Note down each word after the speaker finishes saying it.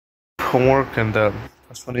homework, and the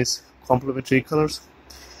first one is complementary colors.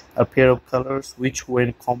 A pair of colors which,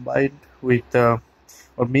 when combined with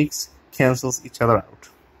or mix, cancels each other out.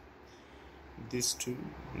 These two,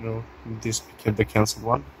 this became the cancelled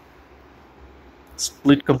one.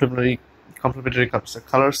 Split complementary colors. A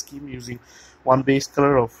color scheme using one base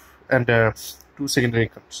color of and two secondary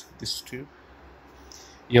colors. These two,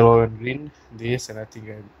 yellow and green. This, and I think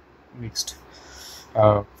I mixed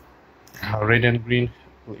red and green,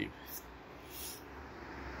 I believe.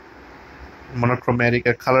 Monochromatic,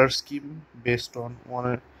 a color scheme based on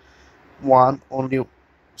one only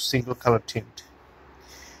single color tint.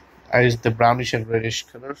 I use the brownish and reddish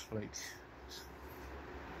color like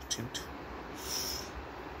tint.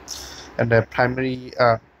 And the primary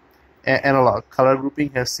analog color grouping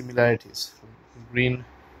has similarities. Green,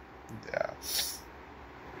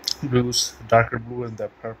 blues, darker blue, and the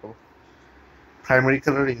purple. Primary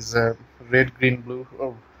color is red, green, blue,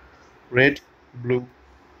 or red, blue,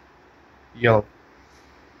 yellow.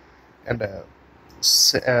 And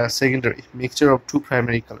secondary mixture of two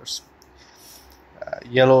primary colors,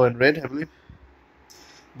 yellow and red, I believe,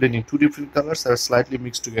 blending two different colors that are slightly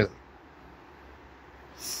mixed together.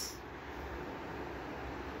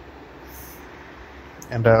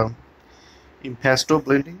 And impasto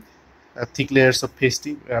blending, thick layers of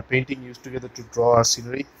painting used together to draw a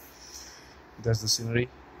scenery. That's the scenery,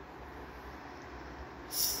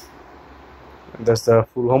 and that's the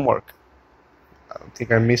full homework. I don't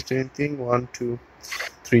think I missed anything. 1, 2,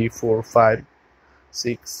 3, 4, 5,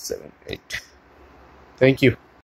 6, 7, 8. Thank you.